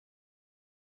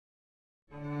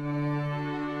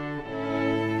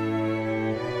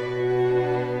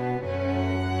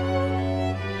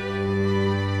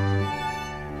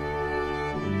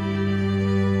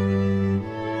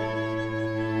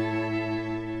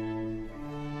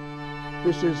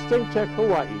This is ThinkTech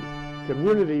Hawaii.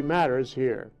 Community matters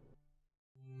here.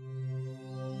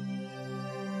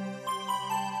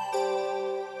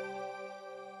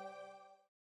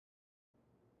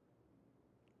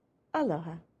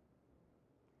 Aloha.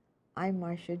 I'm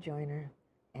Marsha Joyner,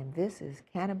 and this is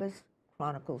Cannabis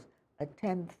Chronicles, a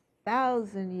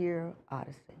 10,000-year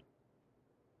odyssey.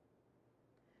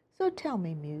 So tell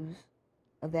me, Muse,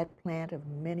 of that plant of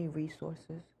many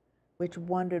resources, which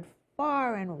wandered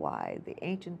far and wide, the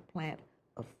ancient plant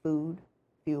of food,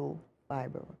 fuel,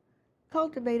 fiber,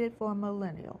 cultivated for a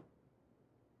millennial.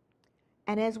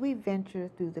 And as we venture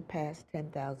through the past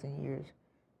 10,000 years,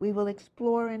 we will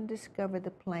explore and discover the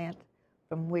plant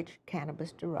from which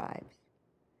cannabis derives,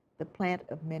 the plant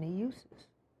of many uses: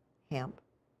 hemp,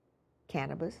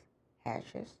 cannabis,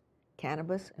 hashish,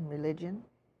 cannabis and religion,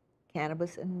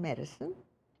 cannabis and medicine,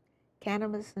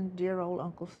 cannabis and dear old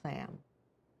Uncle Sam.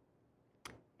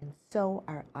 And so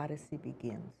our odyssey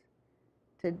begins.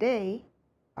 Today,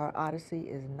 our odyssey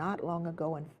is not long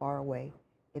ago and far away.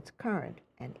 It's current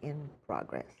and in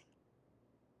progress.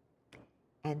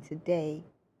 And today,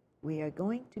 we are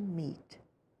going to meet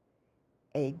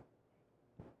a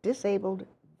disabled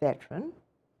veteran,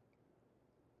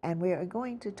 and we are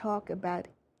going to talk about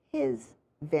his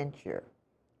venture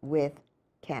with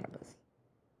cannabis,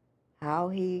 how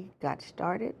he got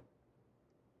started,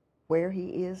 where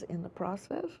he is in the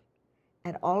process,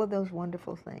 and all of those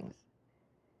wonderful things.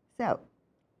 So,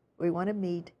 we want to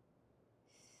meet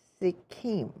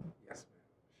Shikeem. Yes,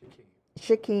 ma'am.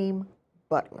 Shikeem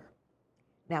Butler.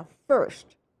 Now,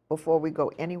 first, before we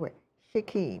go anywhere,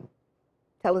 Shikeem,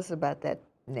 tell us about that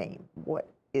name. What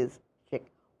is Shikeem?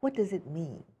 What does it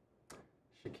mean?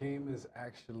 Shikeem is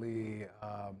actually,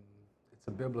 it's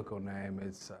a biblical name. It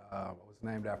was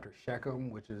named after Shechem,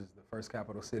 which is the first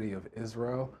capital city of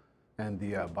Israel and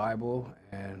the Bible,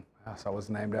 and so I was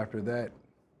named after that.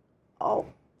 Oh,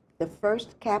 the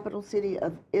first capital city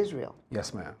of Israel.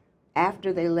 Yes, ma'am.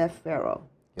 After they left Pharaoh.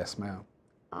 Yes, ma'am.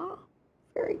 Oh,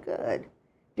 very good.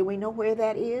 Do we know where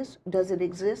that is? Does it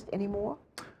exist anymore?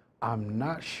 I'm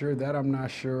not sure that. I'm not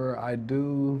sure. I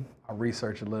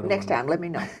research a little. Next time, let me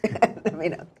know. Let me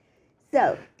know.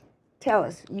 So, tell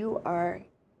us, you are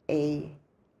a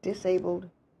disabled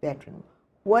veteran.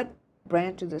 What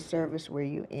branch of the service were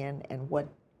you in, and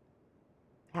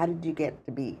how did you get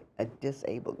to be a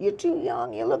disabled? You're too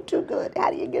young, you look too good. How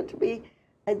do you get to be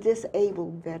a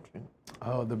disabled veteran?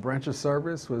 Oh, the branch of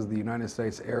service was the United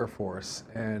States Air Force,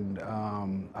 and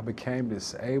I became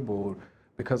disabled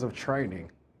because of training.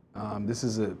 This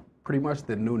is pretty much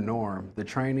the new norm. The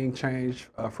training change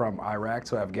from Iraq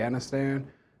to Afghanistan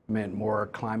meant more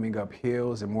climbing up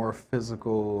hills and more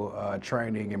physical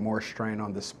training and more strain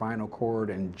on the spinal cord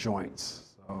and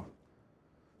joints. So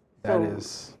that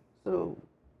is. So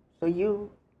you're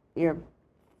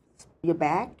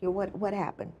back. What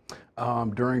happened?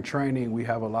 During training, we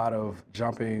have a lot of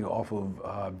jumping off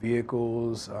of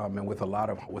vehicles and with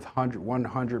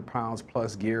 100 pounds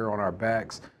plus gear on our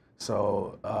backs.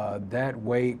 So that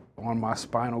weight on my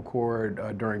spinal cord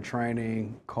during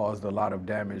training caused a lot of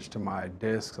damage to my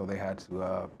disc. So they had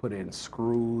to put in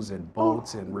screws and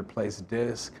bolts and replace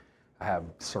discs. I have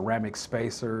ceramic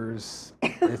spacers.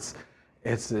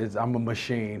 I'm a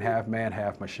machine, half man,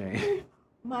 half machine.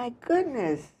 My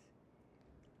goodness.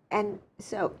 And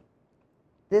so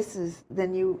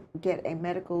then you get a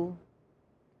medical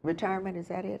retirement, is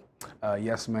that it?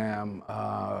 Yes, ma'am.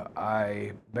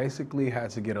 I basically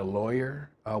had to get a lawyer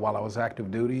while I was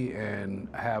active duty and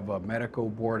have a medical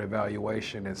board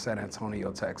evaluation in San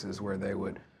Antonio, Texas, where they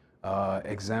would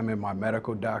examine my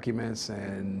medical documents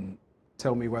and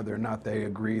tell me whether or not they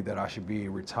agreed that I should be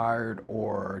retired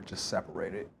or just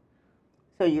separated.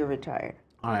 So you're retired?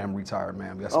 I am retired,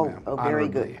 ma'am. Yes, ma'am. Oh, very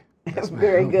good. Yes, ma'am.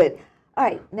 Very good. All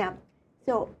right, now,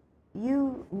 so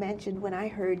you mentioned when I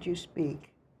heard you speak,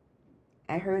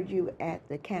 I heard you at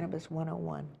the Cannabis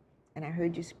 101, and I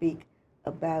heard you speak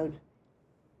about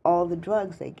all the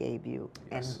drugs they gave you.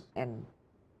 Yes. and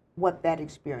what that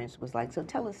experience was like. So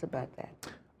tell us about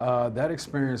that. That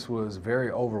experience was very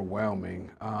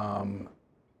overwhelming.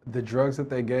 The drugs that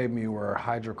they gave me were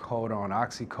hydrocodone,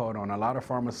 oxycodone, a lot of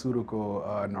pharmaceutical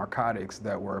narcotics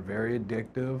that were very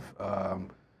addictive,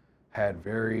 had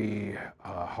very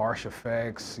harsh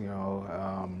effects.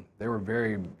 They were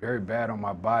very, very bad on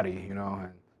my body.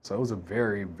 And so it was a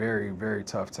very, very, very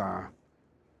tough time.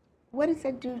 What does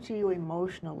that do to you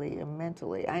emotionally and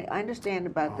mentally? I understand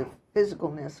about the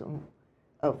physicalness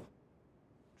of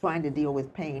trying to deal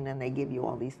with pain, and they give you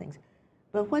all these things.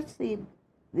 But what's the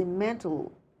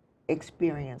mental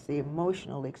experience, the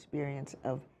emotional experience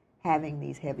of having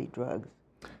these heavy drugs?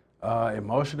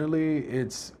 Emotionally,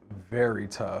 it's very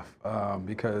tough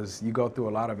because you go through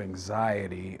a lot of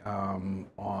anxiety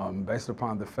based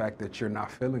upon the fact that you're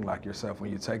not feeling like yourself when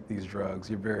you take these drugs.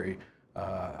 You're very,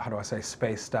 how do I say,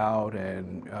 spaced out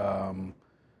and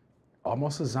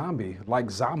almost a zombie,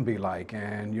 like zombie-like,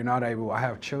 and you're not able, I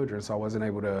have children, so I wasn't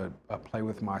able to play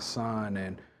with my son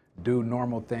and do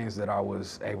normal things that I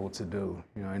was able to do,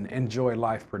 you know, and enjoy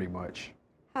life pretty much.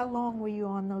 How long were you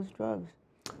on those drugs?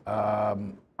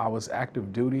 I was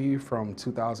active duty from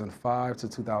 2005 to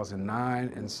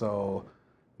 2009, and so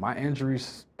my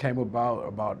injuries came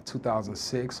about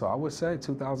 2006, so I would say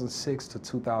 2006 to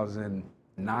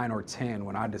 2009 or 10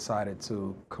 when I decided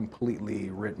to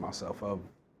completely rid myself of.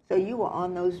 So you were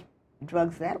on those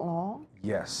drugs that long?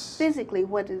 Yes. Physically,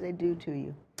 what did they do to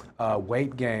you?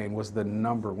 Weight gain was the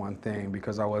number one thing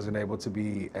because I wasn't able to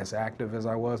be as active as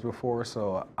I was before,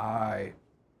 so I'm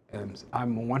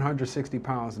 160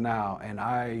 pounds now, and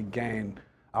I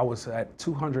was at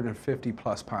 250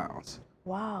 plus pounds.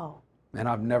 Wow. And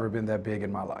I've never been that big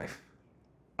in my life.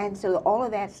 And so all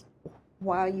of that's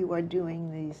while you are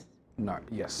doing these,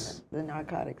 Yes. the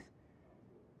narcotics.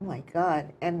 Oh my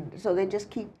God. And so they just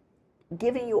keep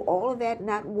giving you all of that,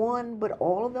 not one, but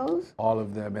all of those? All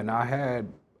of them. And I had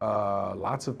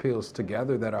lots of pills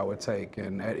together that I would take.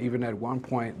 And even at one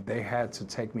point, they had to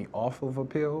take me off of a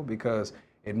pill because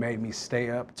it made me stay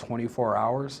up 24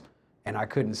 hours and I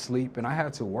couldn't sleep and I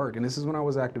had to work. And this is when I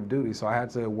was active duty. So I had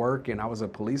to work and I was a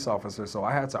police officer. So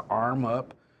I had to arm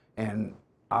up and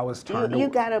I was turned. You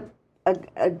got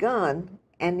a gun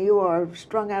and you are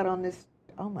strung out on this.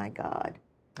 Oh my God.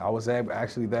 I was able,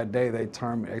 actually that day they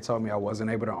told me I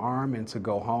wasn't able to arm and to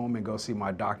go home and go see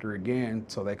my doctor again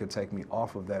so they could take me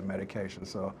off of that medication.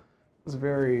 So it was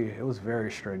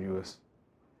very strenuous.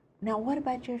 Now what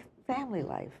about your family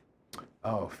life?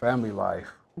 Oh, family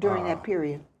life. During that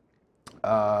period? It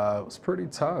was pretty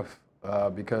tough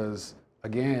because,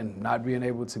 again, not being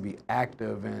able to be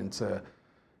active and to,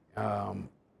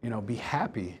 be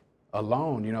happy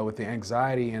alone, with the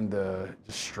anxiety and the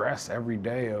stress every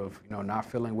day of, not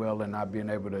feeling well and not being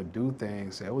able to do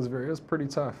things. It was pretty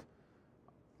tough.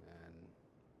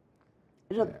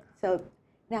 And, so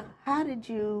now, how did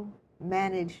you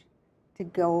manage to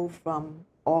go from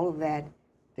all of that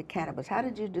to cannabis? How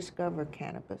did you discover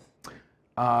cannabis?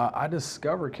 I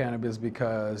discovered cannabis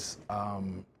because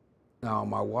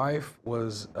my wife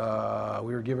was,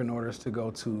 we were given orders to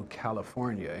go to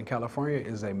California, and California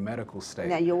is a medical state.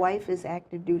 Now, your wife is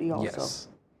active duty also? Yes.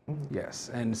 Mm-hmm. Yes,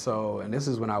 and this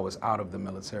is when I was out of the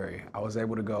military. I was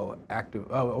able to go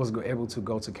able to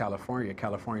go to California.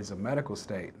 California is a medical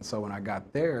state, and so when I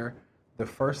got there, the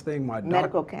first thing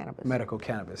medical cannabis. Medical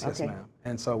cannabis, yes, okay. ma'am.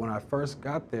 And so when I first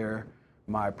got there,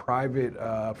 my private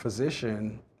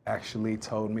physician actually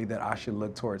told me that I should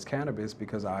look towards cannabis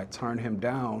because I turned him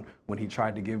down when he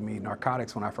tried to give me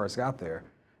narcotics when I first got there.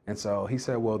 And so he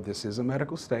said, well, this is a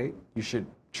medical state. You should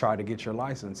try to get your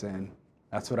license. And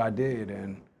that's what I did.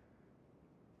 And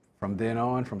from then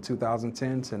on, from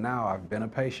 2010 to now, I've been a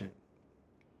patient.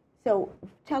 So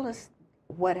tell us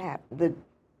what happened.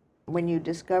 When you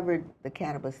discovered the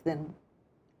cannabis, then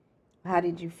how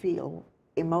did you feel?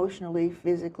 Emotionally,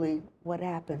 physically, what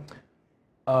happened?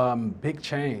 Big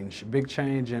change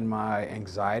in my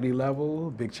anxiety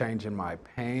level, big change in my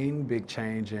pain, big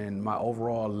change in my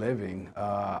overall living.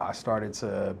 I started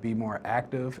to be more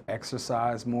active,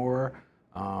 exercise more,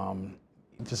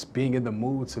 just being in the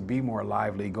mood to be more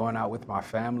lively, going out with my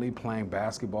family, playing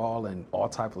basketball and all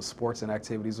types of sports and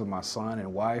activities with my son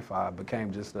and wife. I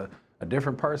became just a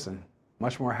different person,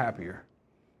 much more happier.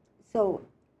 So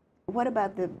what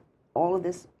about all of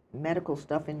this medical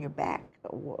stuff in your back?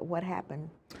 What happened?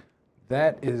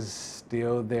 That is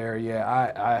still there,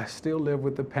 yeah. I still live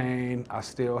with the pain. I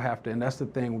still have to, and that's the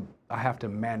thing, I have to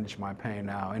manage my pain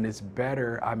now. And it's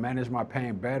better, I manage my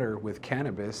pain better with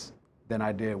cannabis than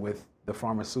I did with the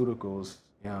pharmaceuticals,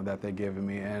 that they're giving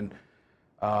me. And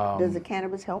does the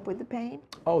cannabis help with the pain?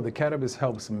 Oh, the cannabis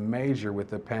helps major with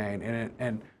the pain.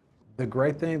 And the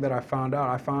great thing that I found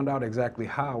out exactly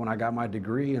how when I got my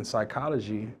degree in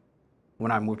psychology.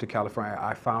 When I moved to California,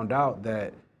 I found out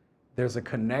that there's a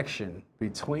connection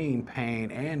between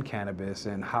pain and cannabis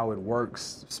and how it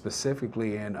works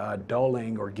specifically in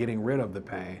dulling or getting rid of the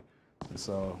pain. And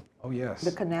so, oh yes. The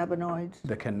cannabinoids?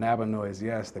 The cannabinoids,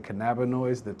 yes. The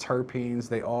cannabinoids, the terpenes,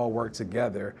 they all work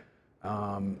together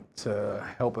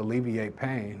to help alleviate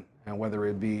pain. And whether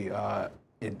it be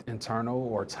internal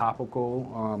or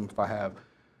topical, if I have,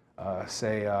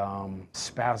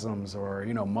 spasms or,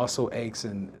 muscle aches,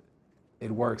 and it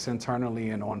works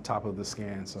internally and on top of the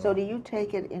skin. So do you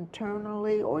take it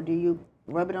internally or do you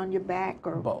rub it on your back?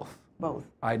 Or both? both?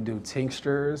 I do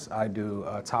tinctures. I do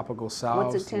topical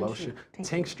salves, What's a tincture? lotion.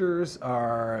 Tinctures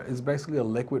is basically a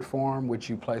liquid form which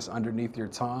you place underneath your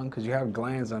tongue because you have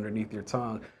glands underneath your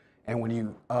tongue. And when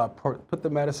you put the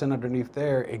medicine underneath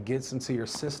there, it gets into your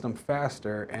system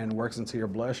faster and works into your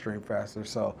bloodstream faster.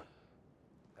 So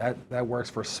that works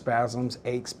for spasms,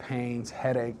 aches, pains,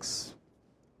 headaches.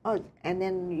 Oh, and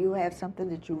then you have something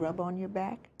that you rub on your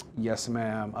back? Yes,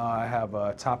 ma'am. I have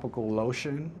a topical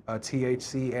lotion, a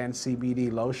THC and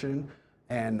CBD lotion,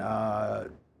 and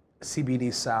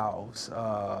CBD salves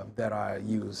that I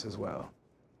use as well.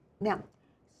 Now,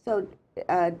 so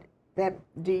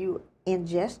do you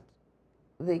ingest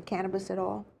the cannabis at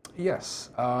all?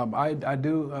 Yes, I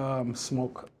do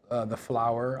smoke the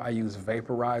flower. I use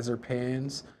vaporizer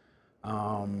pens.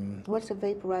 What's a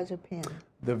vaporizer pen?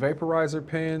 The vaporizer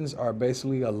pens are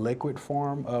basically a liquid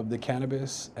form of the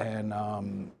cannabis,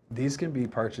 and these can be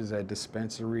purchased at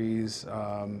dispensaries.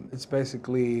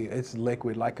 It's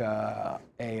liquid, like how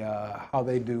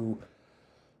they do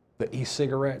the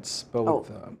e-cigarettes, but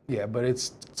with, but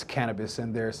it's cannabis,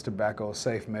 and there's tobacco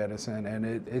safe medicine,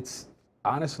 and it's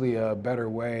honestly a better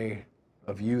way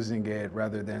of using it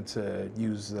rather than to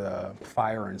use the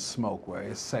fire and smoke way.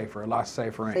 It's safer, a lot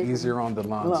safer and easier on the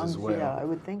lungs as well. Yeah, I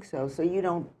would think so. So you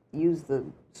don't use the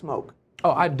smoke? Oh,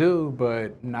 I do,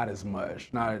 but not as much,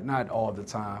 not all the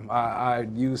time. I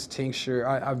use tincture,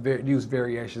 I use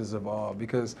variations of all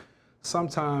because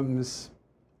sometimes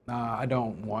I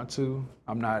don't want to.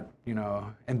 I'm not,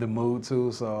 in the mood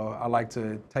to, so I like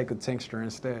to take a tincture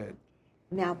instead.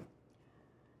 Now,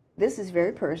 this is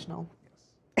very personal.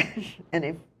 And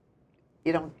if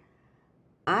you don't,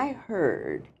 I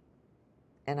heard,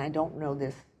 and I don't know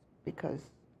this because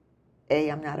A,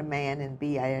 I'm not a man, and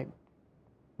B, I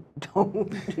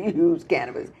don't use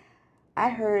cannabis. I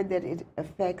heard that it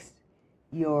affects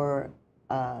your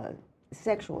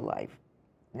sexual life.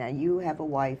 Now, you have a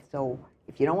wife, so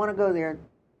if you don't want to go there,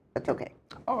 that's okay.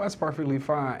 Oh, that's perfectly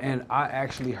fine. And I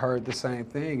actually heard the same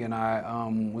thing, and I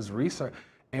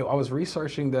was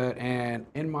researching that, and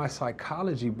in my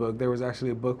psychology book, there was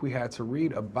actually a book we had to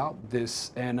read about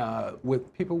this, and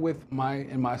with people with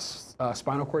my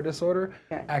spinal cord disorder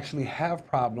actually have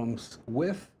problems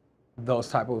with those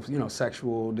type of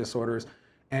sexual disorders,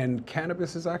 and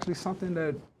cannabis is actually something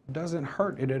that doesn't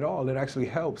hurt it at all. It actually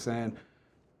helps, and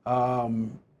I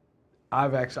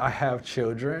have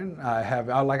children.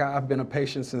 I've been a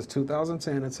patient since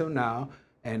 2010 until now.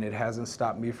 And it hasn't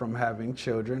stopped me from having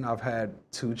children. I've had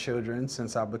 2 children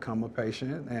since I've become a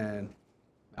patient, and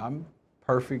I'm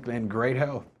perfectly in great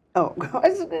health. Oh,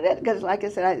 isn't it? Because like I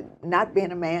said, not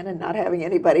being a man and not having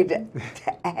anybody to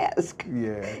ask.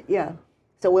 Yeah. Yeah.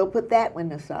 So we'll put that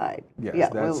one aside. Yes, yeah,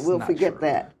 that's we'll not forget true.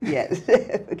 that. Yes,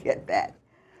 forget that.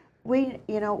 We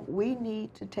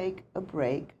need to take a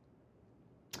break,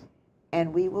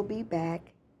 and we will be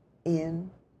back in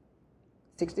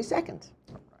 60 seconds.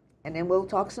 And then we'll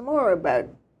talk some more about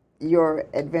your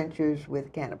adventures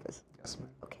with cannabis. Yes, ma'am.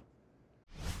 Okay.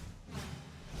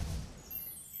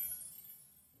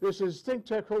 This is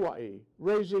ThinkTech Hawaii,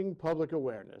 raising public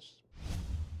awareness.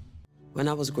 When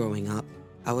I was growing up,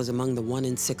 I was among the 1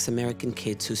 in 6 American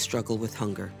kids who struggle with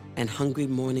hunger. And hungry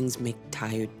mornings make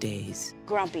tired days.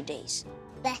 Grumpy days.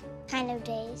 That kind of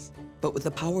days. But with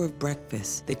the power of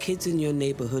breakfast, the kids in your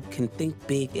neighborhood can think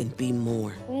big and be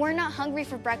more. When we're not hungry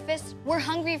for breakfast, we're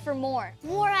hungry for more.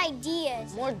 More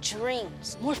ideas. More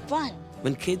dreams. More fun.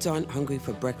 When kids aren't hungry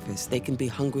for breakfast, they can be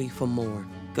hungry for more.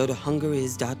 Go to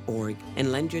hungeris.org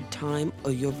and lend your time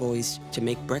or your voice to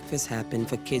make breakfast happen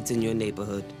for kids in your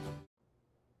neighborhood.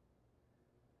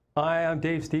 Hi, I'm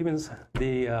Dave Stevens,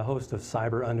 the host of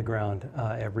Cyber Underground,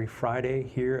 every Friday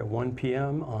here at 1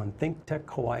 p.m. on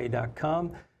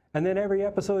ThinkTechHawaii.com. And then every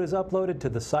episode is uploaded to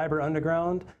the Cyber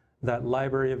Underground, that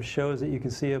library of shows that you can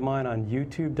see of mine on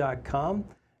YouTube.com.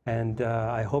 And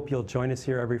I hope you'll join us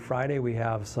here every Friday. We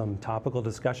have some topical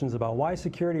discussions about why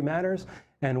security matters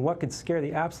and what could scare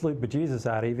the absolute bejesus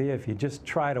out of you if you just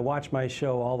try to watch my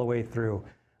show all the way through.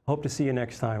 Hope to see you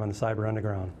next time on the Cyber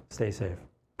Underground. Stay safe.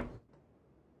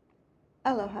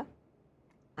 Aloha.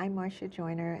 I'm Marsha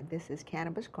Joyner, and this is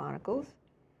Cannabis Chronicles.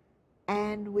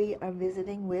 And we are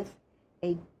visiting with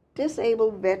a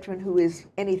disabled veteran who is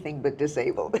anything but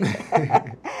disabled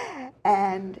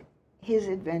and his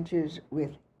adventures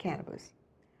with cannabis.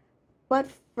 But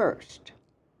first,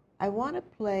 I want to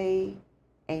play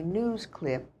a news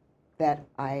clip that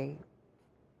I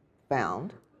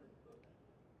found,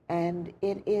 and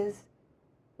it is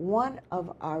one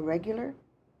of our regular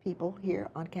people here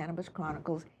on Cannabis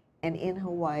Chronicles, and in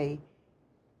Hawaii,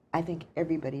 I think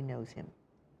everybody knows him,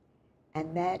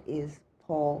 and that is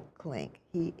Paul Klink.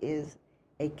 He is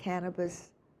a cannabis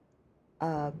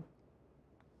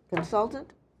consultant.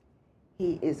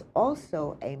 He is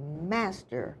also a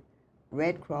master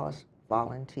Red Cross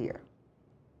volunteer.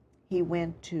 He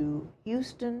went to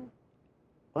Houston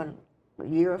a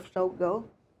year or so ago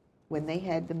when they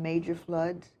had the major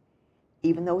floods.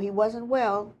 Even though he wasn't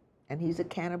well, and he's a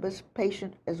cannabis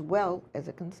patient as well as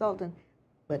a consultant,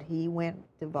 but he went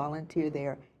to volunteer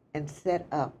there and set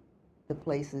up the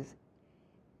places.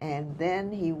 And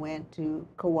then he went to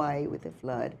Kauai with the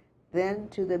flood, then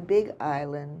to the Big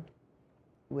Island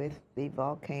with the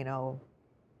volcano,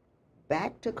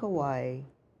 back to Kauai,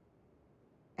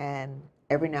 and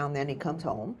every now and then he comes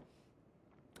home.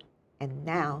 And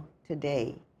now,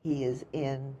 today, he is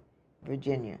in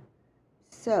Virginia.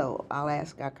 So I'll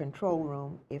ask our control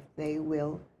room if they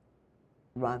will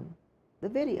run the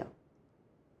video.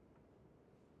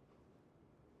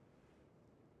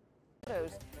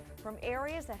 From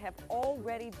areas that have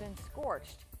already been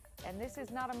scorched. And this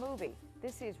is not a movie.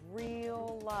 This is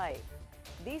real life.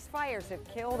 These fires have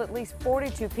killed at least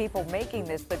 42 people, making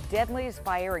this the deadliest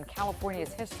fire in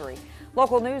California's history.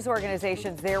 Local news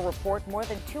organizations there report more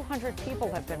than 200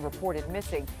 people have been reported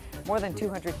missing. More than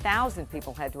 200,000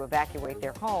 people had to evacuate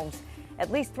their homes.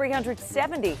 At least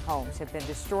 370 homes have been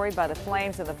destroyed by the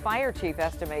flames, and the fire chief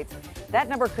estimates that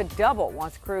number could double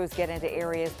once crews get into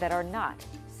areas that are not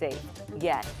safe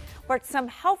yet. But some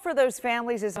help for those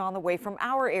families is on the way from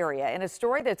our area. In a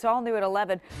story that's all new at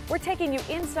 11, we're taking you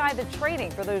inside the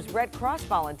training for those Red Cross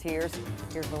volunteers.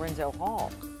 Here's Lorenzo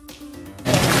Hall.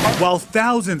 While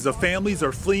thousands of families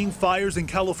are fleeing fires in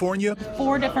California,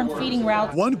 4 different feeding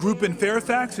routes. One group in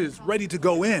Fairfax is ready to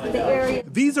go in.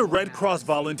 These are Red Cross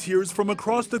volunteers from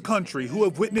across the country who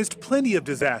have witnessed plenty of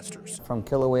disasters. From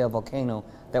Kilauea volcano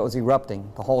that was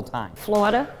erupting the whole time.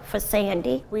 Florida for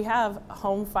Sandy. We have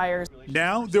home fires.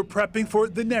 Now they're prepping for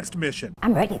the next mission.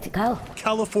 I'm ready to go.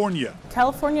 California.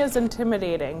 California is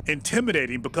intimidating.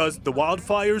 Intimidating because the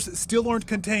wildfires still aren't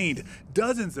contained.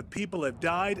 Dozens of people have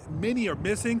died, many are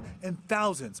missing, and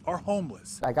thousands are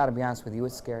homeless. I gotta be honest with you,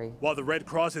 it's scary. While the Red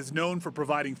Cross is known for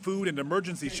providing food and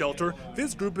emergency shelter,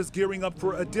 this group is gearing up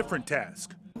for a different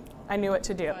task. I knew what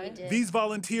to do. These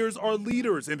volunteers are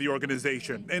leaders in the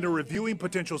organization and are reviewing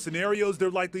potential scenarios they're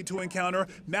likely to encounter,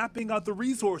 mapping out the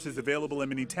resources available in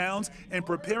many towns, and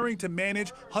preparing to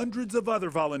manage hundreds of other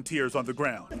volunteers on the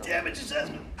ground. Damage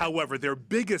assessment. However, their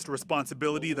biggest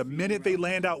responsibility the minute they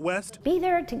land out west? Be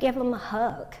there to give them a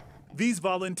hug. These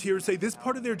volunteers say this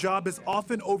part of their job is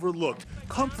often overlooked,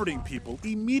 comforting people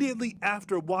immediately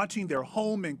after watching their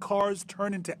home and cars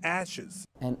turn into ashes.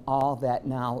 And all that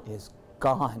now is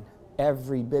gone.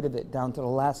 Every bit of it, down to the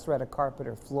last thread of carpet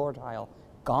or floor tile,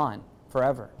 gone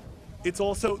forever. It's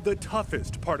also the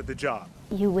toughest part of the job.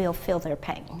 You will feel their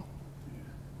pain.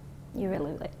 You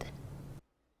really would.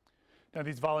 Now,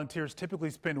 these volunteers typically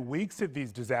spend weeks at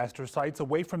these disaster sites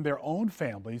away from their own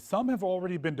families. Some have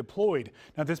already been deployed.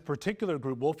 Now, this particular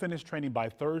group will finish training by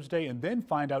Thursday and then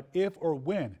find out if or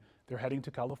when they're heading to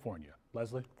California.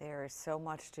 Leslie? There is so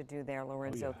much to do there,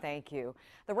 Lorenzo. Thank you.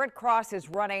 The Red Cross is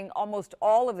running almost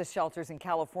all of the shelters in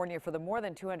California for the more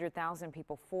than 200,000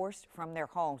 people forced from their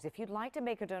homes. If you'd like to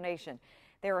make a donation,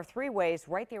 there are 3 ways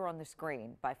right there on the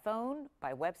screen: by phone,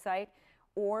 by website,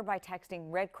 or by texting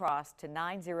Red Cross to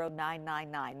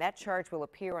 90999. That charge will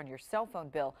appear on your cell phone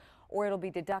bill, or it'll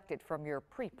be deducted from your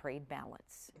prepaid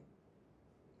balance.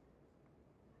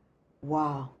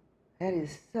 Wow, that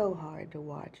is so hard to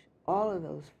watch. All of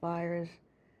those fires.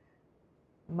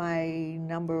 My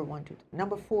number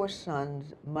 4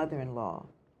 son's mother-in-law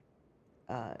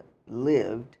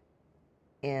lived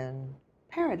in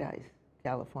Paradise,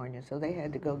 California, so they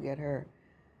had to go get her.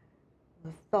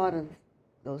 The thought of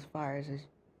those fires is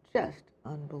just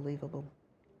unbelievable.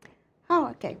 Oh,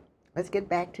 okay, let's get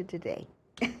back to today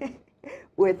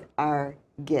with our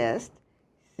guest,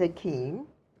 Shikeem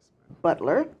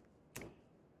Butler,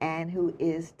 and who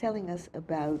is telling us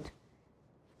about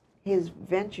his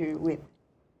venture with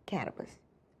cannabis.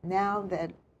 Now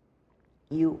that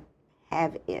you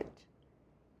have it,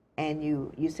 and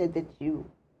you said that you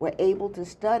were able to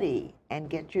study and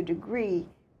get your degree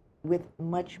with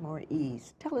much more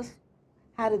ease. Tell us,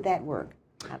 how did that work?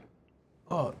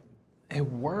 Oh, it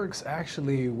works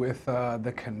actually with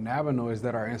the cannabinoids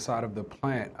that are inside of the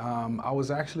plant. I was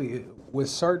actually, with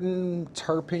certain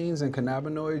terpenes and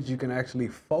cannabinoids, you can actually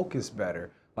focus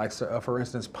better. Like, for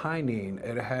instance, pinene,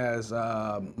 it has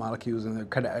molecules in the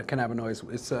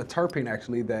cannabinoids. It's a terpene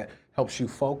actually that helps you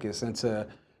focus and to,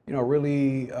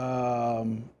 really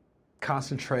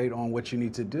concentrate on what you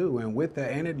need to do. And with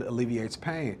that, and it alleviates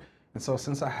pain. And so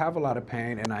since I have a lot of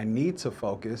pain and I need to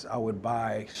focus, I would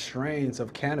buy strains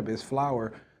of cannabis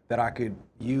flower that I could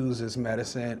use as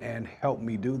medicine and help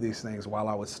me do these things while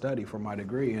I would study for my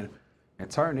degree. And in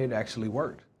turn, it actually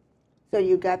worked. So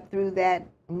you got through that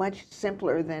much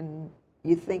simpler than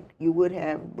you think you would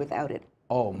have without it?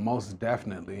 Oh, most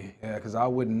definitely. Yeah, because I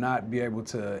would not be able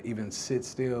to even sit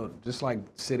still, just like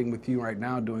sitting with you right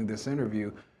now doing this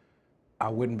interview. I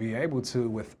wouldn't be able to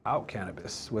without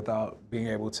cannabis, without being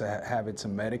able to have it to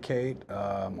medicate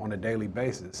on a daily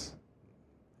basis.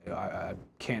 I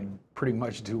can't pretty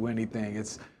much do anything.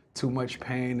 It's too much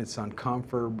pain, it's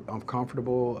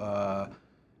uncomfortable,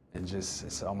 and just,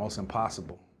 it's almost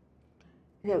impossible.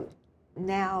 So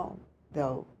now,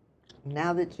 though,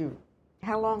 now that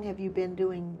how long have you been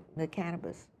doing the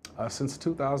cannabis? Since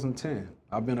 2010.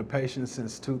 I've been a patient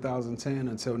since 2010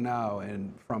 until now,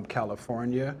 and from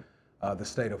California, the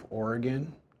state of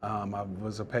Oregon. I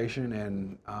was a patient,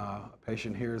 and a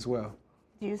patient here as well.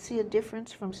 Do you see a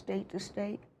difference from state to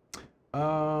state?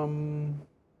 And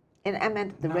I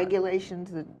meant the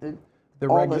regulations, the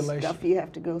stuff you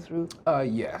have to go through?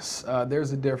 Yes,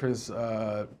 there's a difference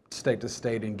state to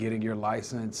state in getting your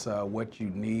license, what you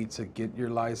need to get your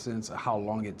license, how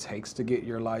long it takes to get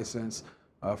your license.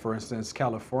 For instance,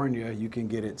 California, you can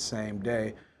get it same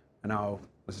day. And I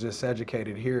was just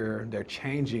educated here, they're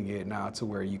changing it now to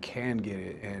where you can get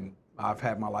it. And I've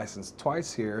had my license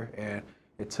twice here, and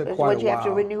it took quite a while. You have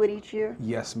to renew it each year?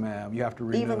 Yes, ma'am. You have to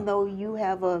renew. Even though you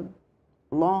have a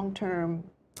long-term,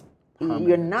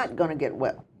 you're not going to get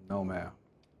well. No, ma'am.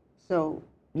 So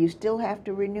you still have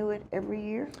to renew it every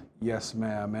year? Yes,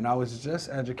 ma'am. And I was just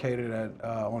educated at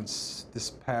on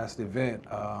this past event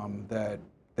that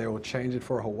they will change it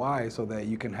for Hawaii so that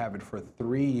you can have it for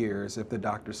 3 years if the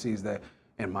doctor sees that,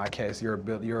 in my case, your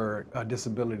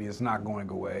disability is not going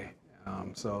away.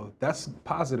 So that's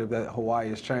positive that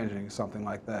Hawaii is changing something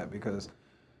like that, because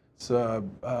it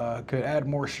could add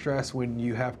more stress when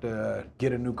you have to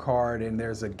get a new card and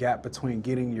there's a gap between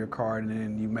getting your card, and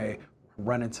then you may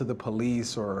run into the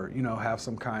police, or have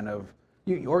some kind of,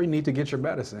 or you need to get your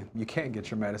medicine. You can't get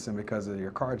your medicine because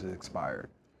your card is expired.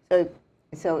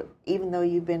 So even though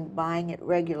you've been buying it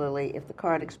regularly, if the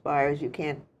card expires, you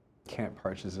can't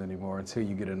purchase anymore until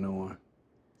you get a new one.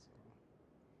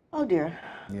 Oh dear.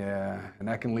 Yeah, and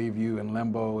that can leave you in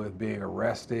limbo with being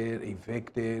arrested,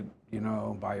 evicted,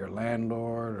 by your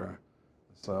landlord.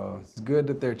 So it's good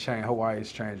that Hawaii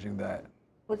is changing that.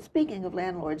 Well, speaking of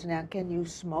landlords now, can you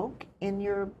smoke in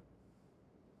your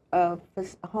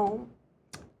home?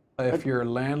 If your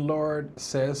landlord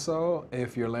says so.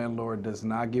 If your landlord does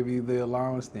not give you the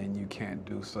allowance, then you can't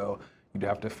do so. You'd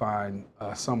have to find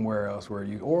somewhere else or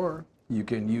you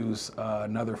can use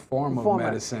another form of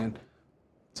medicine.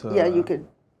 Yeah, you could.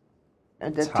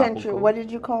 The tincture, what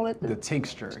did you call it? The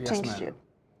tincture, yes, ma'am.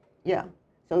 Yeah,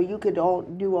 so you could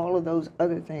do all of those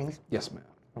other things. Yes, ma'am.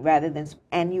 Rather than,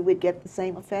 and you would get the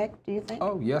same effect, do you think?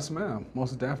 Oh, yes, ma'am,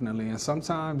 most definitely. And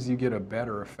sometimes you get a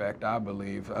better effect, I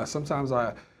believe. Sometimes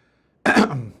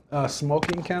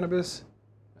smoking cannabis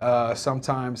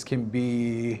sometimes can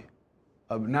be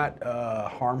not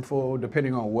harmful,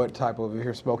 depending on what type of, if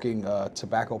you're smoking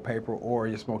tobacco paper or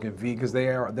you're smoking vegan, because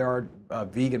there are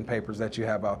vegan papers that you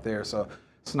have out there, so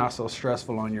it's not so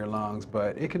stressful on your lungs,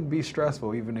 but it can be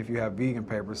stressful even if you have vegan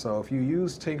paper. So if you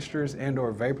use tinctures and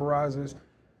or vaporizers,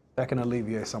 that can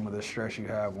alleviate some of the stress you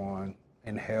have on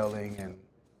inhaling. And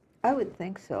I would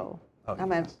think so. Oh, I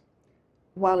mean,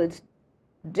 while it's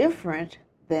different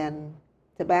than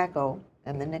tobacco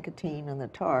and the nicotine and the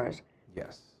tars,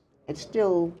 yes, it's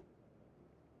still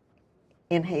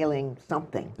inhaling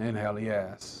something. Inhaling,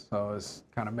 yes. So it's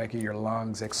kind of making your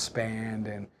lungs expand,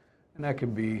 and that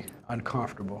can be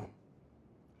uncomfortable.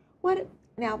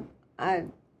 Now,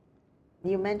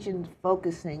 you mentioned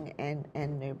focusing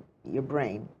and your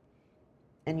brain,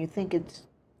 and you think it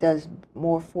does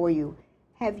more for you.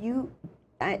 Have you,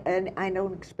 and I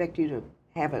don't expect you to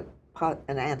have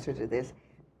an answer to this,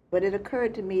 but it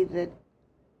occurred to me that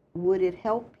would it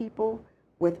help people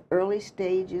with early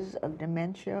stages of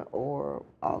dementia or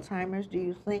Alzheimer's, do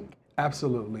you think?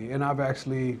 Absolutely, and I've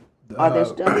actually... Are there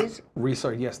studies?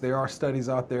 Research, yes, there are studies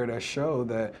out there that show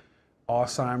that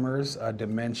Alzheimer's,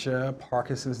 dementia,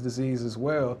 Parkinson's disease as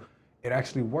well, it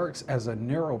actually works as a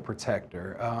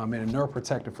neuroprotector, and a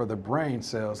neuroprotector for the brain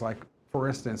cells. Like, for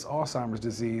instance, Alzheimer's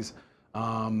disease,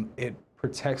 it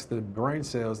protects the brain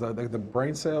cells. The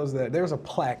brain cells, there's a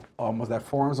plaque almost that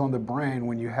forms on the brain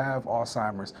when you have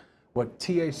Alzheimer's. What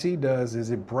THC does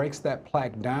is it breaks that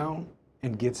plaque down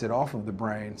and gets it off of the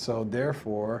brain. So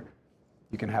therefore,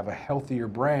 you can have a healthier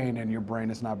brain, and your brain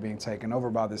is not being taken over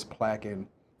by this plaque and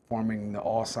forming the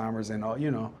Alzheimer's and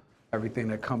all, everything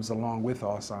that comes along with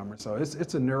Alzheimer's. So it's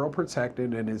a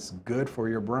neuroprotectant, and it's good for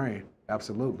your brain.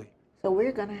 Absolutely. So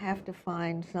we're going to have to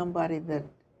find somebody that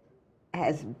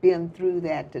has been through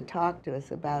that to talk to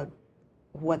us about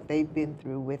what they've been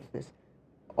through with this,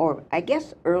 or I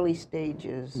guess early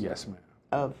stages. Yes, ma'am.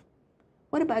 Of,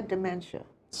 what about dementia?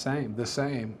 The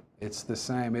same. It's the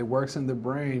same. It works in the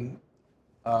brain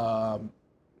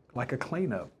like a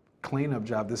cleanup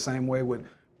job. The same way with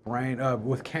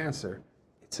with cancer.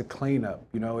 It's a cleanup.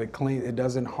 You know, it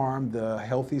doesn't harm the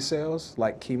healthy cells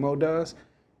like chemo does.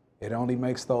 It only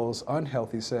makes those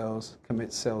unhealthy cells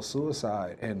commit cell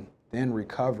suicide and then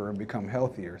recover and become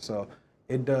healthier. So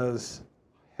it does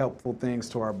helpful things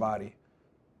to our body.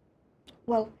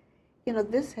 Well, you know,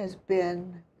 this has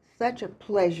been such a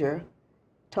pleasure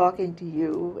talking to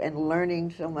you and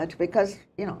learning so much because,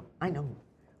 you know, I know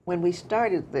when we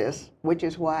started this, which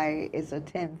is why it's a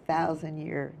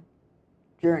 10,000-year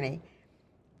journey,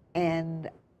 and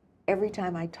every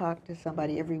time I talk to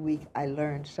somebody every week, I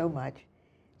learn so much.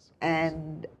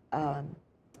 And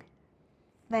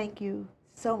thank you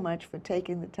so much for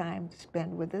taking the time to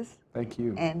spend with us. Thank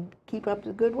you. And keep up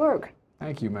the good work.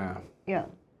 Thank you, ma'am. Yeah.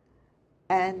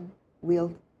 And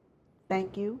we'll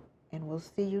thank you, and we'll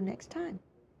see you next time.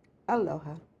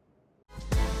 Aloha.